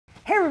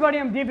Hey everybody,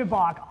 I'm David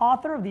Bach,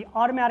 author of The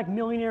Automatic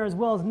Millionaire, as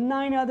well as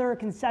 9 other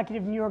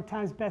consecutive New York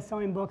Times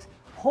best-selling books.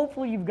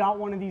 Hopefully you've got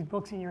one of these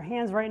books in your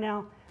hands right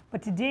now.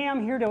 But today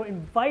I'm here to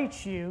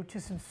invite you to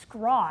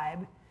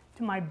subscribe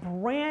to my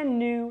brand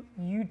new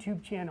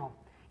YouTube channel.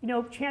 You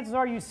know, chances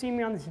are you've seen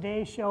me on the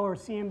Today Show or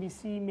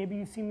CNBC, maybe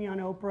you've seen me on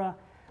Oprah.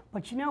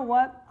 But you know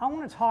what? I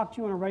want to talk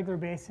to you on a regular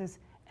basis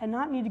and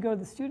not need to go to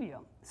the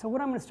studio. So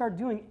what I'm going to start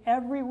doing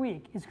every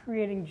week is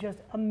creating just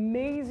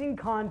amazing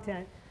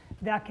content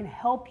that can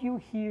help you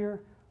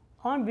here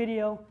on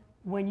video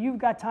when you've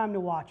got time to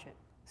watch it.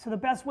 So the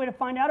best way to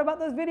find out about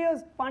those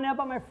videos, find out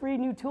about my free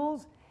new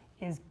tools,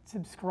 is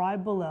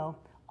subscribe below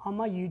on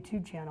my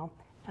YouTube channel,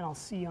 and I'll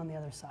see you on the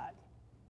other side.